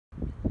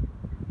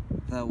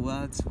Their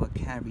words were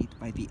carried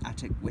by the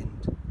Attic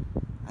wind,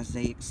 as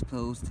they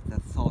exposed their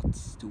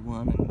thoughts to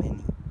one and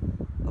many,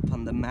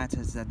 upon the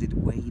matters that did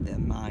weigh their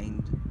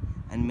mind,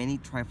 and many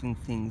trifling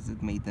things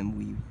that made them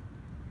weary.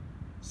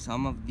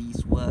 Some of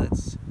these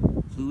words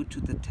flew to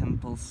the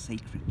temples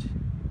sacred,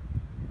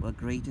 where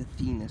great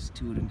Athena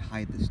stood in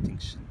high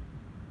distinction,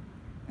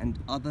 and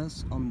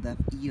others on deaf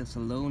ears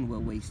alone were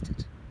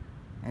wasted,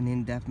 and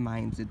in deaf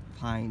minds did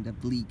find a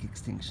bleak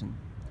extinction.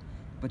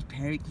 But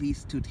Pericles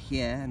stood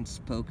here and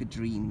spoke a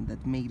dream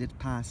that made it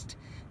past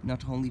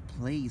not only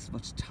place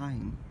but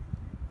time,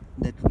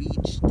 that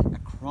reached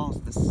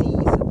across the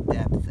seas of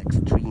depth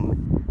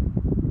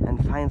extreme,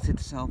 and finds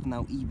itself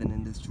now even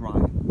in this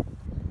rhyme.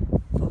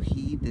 For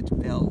he did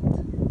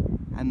build,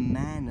 a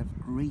man of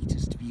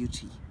greatest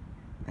beauty,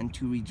 and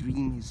to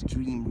redream his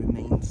dream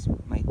remains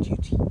my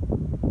duty.